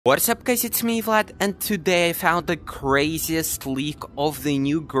What's up guys, it's me Vlad, and today I found the craziest leak of the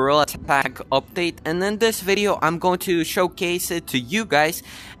new Gorilla Tag update, and in this video I'm going to showcase it to you guys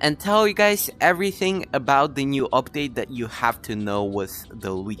and tell you guys everything about the new update that you have to know with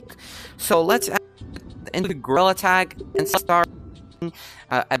the leak. So let's add into Gorilla Tag and start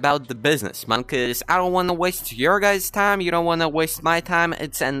about the business, man, because I don't want to waste your guys' time, you don't want to waste my time.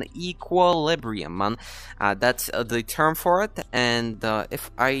 It's an equilibrium, man. That's the term for it. And if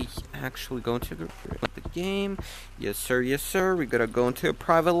I actually go into the game, yes sir, we gotta go into a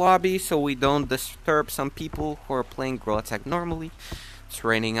private lobby so we don't disturb some people who are playing Gorilla Tag normally. It's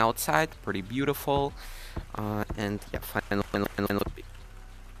raining outside, pretty beautiful, and yeah, finally.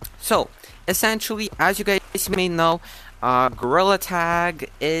 So essentially, as you guys may know, Gorilla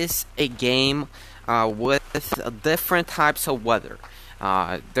Tag is a game with different types of weather.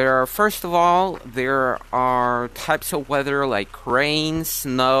 First of all, there are types of weather like rain,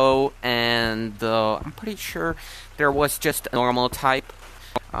 snow, and I'm pretty sure there was just a normal type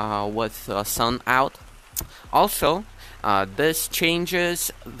with sun out. Also, this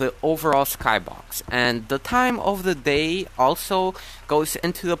changes the overall skybox, and the time of the day also goes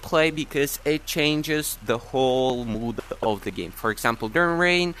into the play because it changes the whole mood of the game. For example, during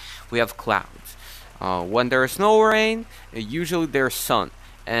rain we have clouds. When there's no rain, usually there's sun,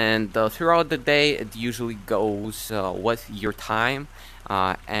 and throughout the day it usually goes with your time,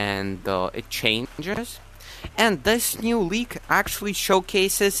 and it changes. And this new leak actually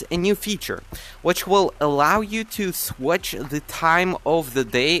showcases a new feature, which will allow you to switch the time of the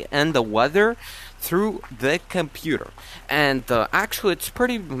day and the weather through the computer. And actually it's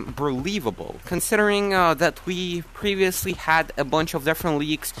pretty believable, considering that we previously had a bunch of different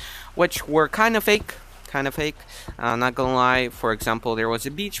leaks which were kind of fake. Not gonna lie. For example, there was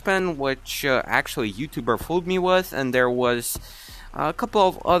a beach pen which actually a YouTuber fooled me with, and there was a couple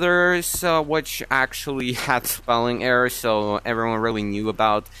of others which actually had spelling errors, so everyone really knew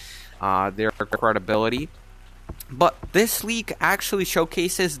about their credibility. But this leak actually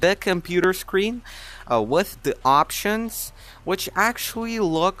showcases the computer screen with the options, which actually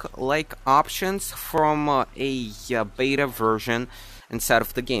look like options from a beta version inside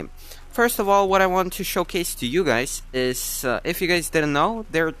of the game. First of all, what I want to showcase to you guys is, if you guys didn't know,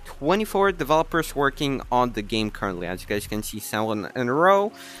 there are 24 developers working on the game currently. As you guys can see, 7 in a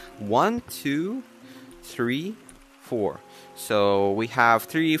row. 1, 2, 3, 4. So we have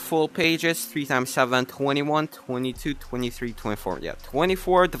 3 full pages, 3 times 7, 21, 22, 23, 24. Yeah,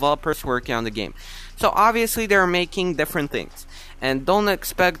 24 developers working on the game. So obviously they're making different things. And don't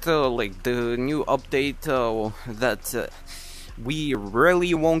expect like the new update that we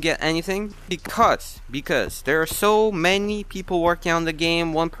really won't get anything, because there are so many people working on the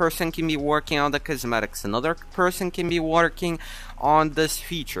game. One person can be working on the cosmetics, another person can be working on this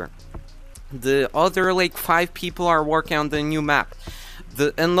feature, the other like 5 people are working on the new map,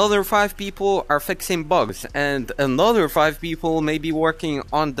 another 5 people are fixing bugs, and another 5 people may be working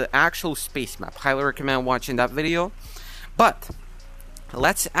on the actual space map. Highly recommend watching that video. But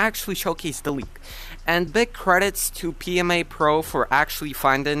let's actually showcase the leak. And big credits to PMA Pro for actually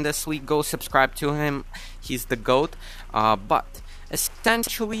finding this leak. Go subscribe to him, he's the GOAT. But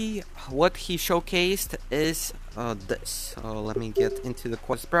essentially what he showcased is this. Let me get into the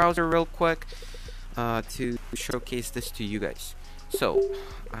Quest browser real quick to showcase this to you guys. So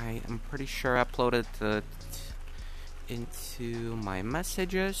I am pretty sure I uploaded into my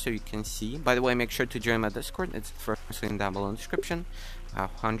messages so you can see. By the way, make sure to join my Discord, it's the first link down below in the description.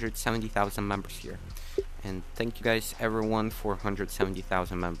 170,000 members here, and thank you guys everyone for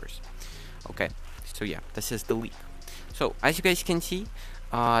 170,000 members. Okay, so yeah, this is the leak. So as you guys can see,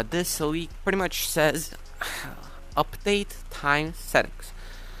 this leak pretty much says update time settings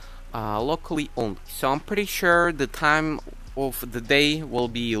locally only. So I'm pretty sure the time of the day will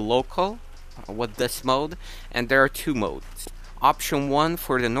be local with this mode, and there are 2 modes. Option 1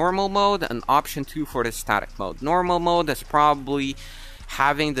 for the normal mode and option 2 for the static mode. Normal mode is probably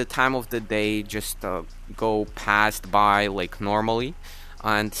having the time of the day just go past by like normally,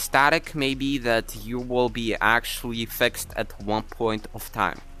 and static may be that you will be actually fixed at one point of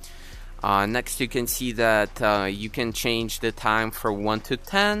time. Next you can see that you can change the time for 1 to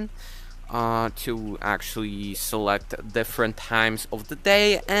 10 to actually select different times of the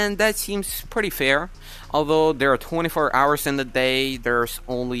day, and that seems pretty fair. Although there are 24 hours in the day, there's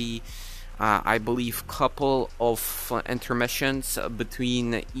only I believe couple of intermissions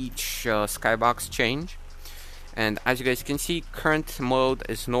between each skybox change. And as you guys can see, current mode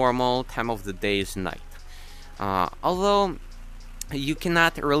is normal, time of the day is night. Although you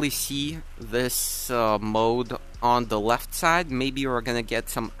cannot really see this mode on the left side. Maybe we're gonna get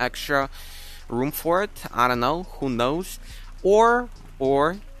some extra room for it. I don't know, who knows. Or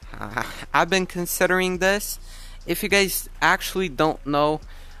I've been considering this. If you guys actually don't know,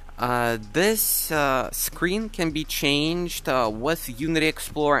 this screen can be changed with Unity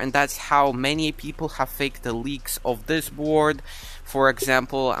Explorer, and that's how many people have faked the leaks of this board. For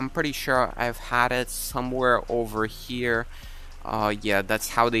example, I'm pretty sure I've had it somewhere over here. Yeah, that's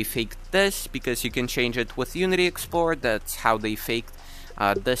how they faked this, because you can change it with Unity Explorer. That's how they faked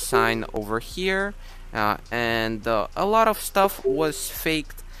this sign over here, and a lot of stuff was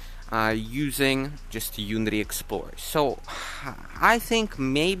faked using just Unity Explorer. So I think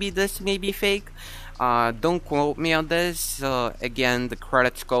maybe this may be fake. Don't quote me on this. Again, the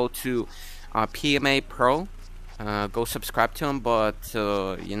credits go to PMA Pro. Go subscribe to him, but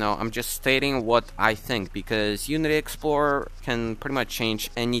you know, I'm just stating what I think, because Unity Explorer can pretty much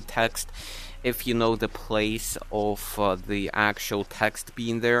change any text if you know the place of the actual text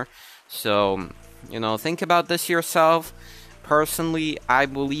being there. So, you know, think about this yourself. Personally, I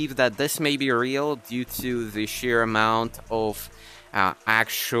believe that this may be real due to the sheer amount of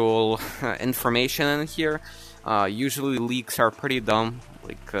actual information in here. Usually leaks are pretty dumb.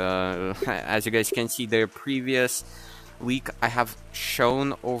 Like, as you guys can see, the previous leak I have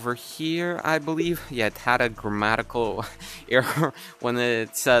shown over here, I believe. Yeah, it had a grammatical error when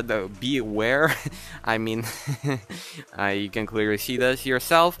it said be aware. I mean, you can clearly see this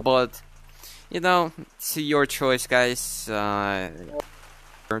yourself, but you know, it's your choice, guys.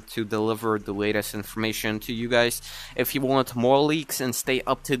 To deliver the latest information to you guys. If you want more leaks and stay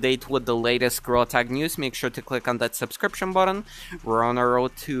up to date with the latest Gorilla Tag news, make sure to click on that subscription button. We're on our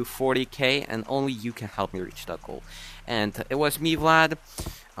road to 40k, and only you can help me reach that goal. And it was me, Vlad.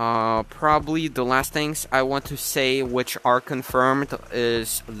 Probably the last things I want to say, which are confirmed,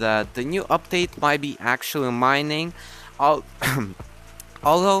 is that the new update might be actually mining.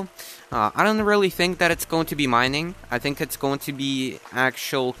 Although I don't really think that it's going to be mining. I think it's going to be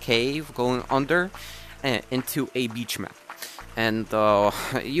actual cave going under into a beach map. And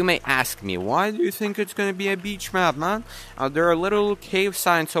you may ask me, why do you think it's going to be a beach map, man? There are little cave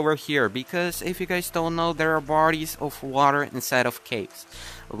signs over here, because if you guys don't know, there are bodies of water inside of caves.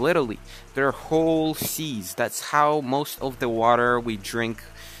 Literally, there are whole seas. That's how most of the water we drink,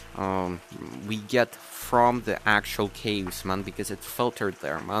 we get from the actual caves, man, because it's filtered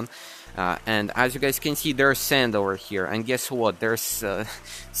there, man. And as you guys can see, there's sand over here, and guess what? There's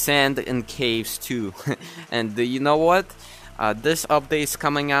sand in caves too. And you know what? This update is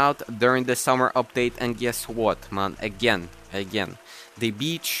coming out during the summer update, and guess what, man? Again, the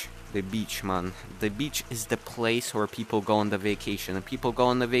beach, man. The beach is the place where people go on the vacation, and people go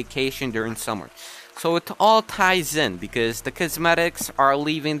on the vacation during summer. So it all ties in, because the cosmetics are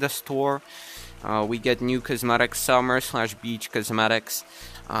leaving the store. We get new cosmetics, summer/beach cosmetics.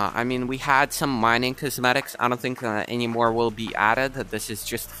 I mean, we had some mining cosmetics. I don't think any more will be added. This is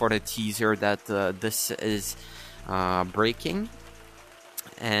just for the teaser that this is breaking.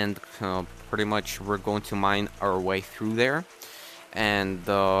 And pretty much we're going to mine our way through there. And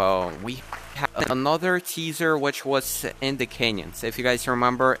we have another teaser which was in the canyons. If you guys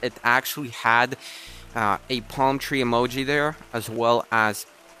remember, it actually had a palm tree emoji there, as well as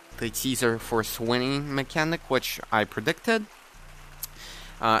the teaser for swimming mechanic, which I predicted.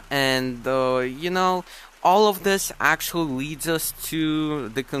 And you know, all of this actually leads us to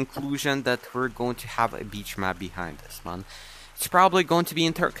the conclusion that we're going to have a beach map behind us, man. It's probably going to be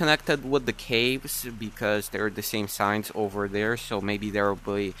interconnected with the caves, because they're the same signs over there. So maybe there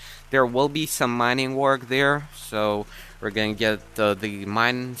will be some mining work there. So we're gonna get the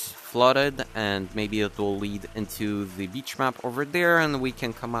mines flooded, and maybe it will lead into the beach map over there, and we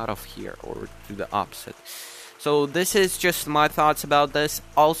can come out of here, or to the opposite. So this is just my thoughts about this.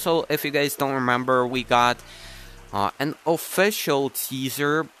 Also, if you guys don't remember, we got an official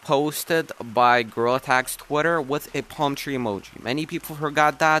teaser posted by Gorilla Tag's Twitter with a palm tree emoji. Many people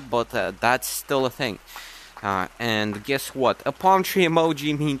forgot that, but that's still a thing. And guess what? A palm tree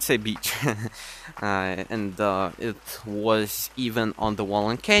emoji means a beach. And it was even on the wall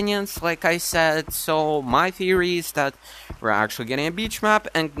in canyons, like I said. So my theory is that we're actually getting a beach map,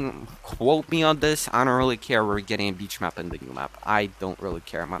 and quote me on this, I don't really care, we're getting a beach map in the new map. I don't really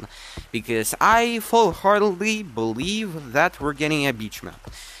care, man, because I full-heartedly believe that we're getting a beach map.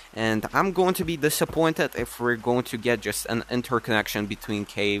 And I'm going to be disappointed if we're going to get just an interconnection between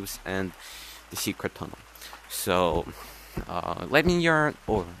caves and the secret tunnel. So let me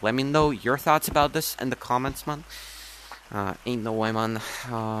know your thoughts about this in the comments, man. Ain't no way, man.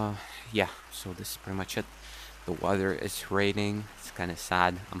 Yeah, so this is pretty much it. The weather is raining. It's kind of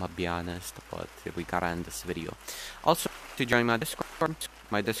sad, I'm gonna be honest, but we gotta end this video. Also, to join my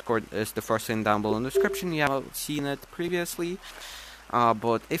Discord is the first link down below in the description. You have seen it previously.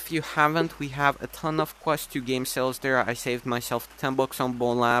 But if you haven't, we have a ton of Quest 2 game sales there. I saved myself 10 bucks on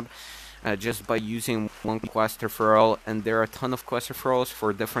Bone Lab just by using one Quest referral, and there are a ton of Quest referrals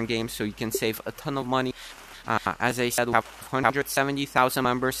for different games, so you can save a ton of money. As I said, we have 170,000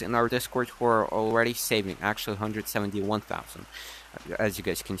 members in our Discord who are already saving, actually 171,000, as you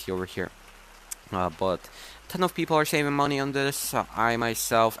guys can see over here. But a ton of people are saving money on this. I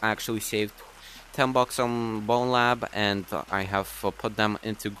myself actually saved 10 bucks on Bone Lab, and I have put them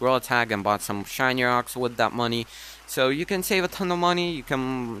into Gorilla Tag and bought some shiny rocks with that money. So you can save a ton of money. You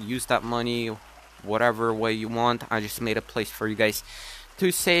can use that money whatever way you want. I just made a place for you guys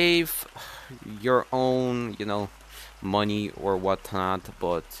to save your own, you know, money or whatnot.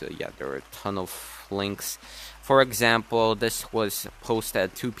 But yeah, there are a ton of links. For example, this was posted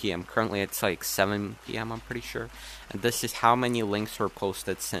at 2 p.m. Currently it's like 7 p.m. I'm pretty sure. And this is how many links were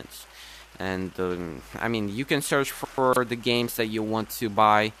posted since. And I mean, you can search for the games that you want to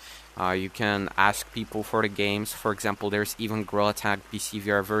buy. You can ask people for the games. For example, there's even Gorilla Tag PC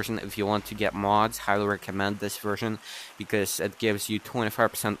VR version. If you want to get mods, highly recommend this version because it gives you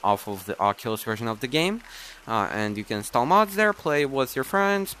 25% off of the Oculus version of the game. And you can install mods there, play with your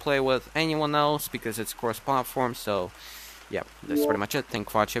friends, play with anyone else because it's cross-platform. So yeah, that's pretty much it. Thank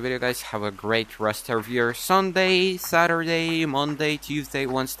you for watching the video, guys. Have a great rest of your Sunday, Saturday, Monday, Tuesday,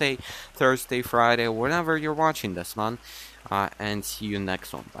 Wednesday, Thursday, Friday, whenever you're watching this, man. And see you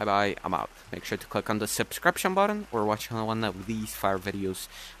next one. Bye bye. I'm out. Make sure to click on the subscription button or watch one of these fire videos,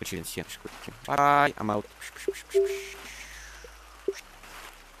 which you can see on the screen. Bye. I'm out.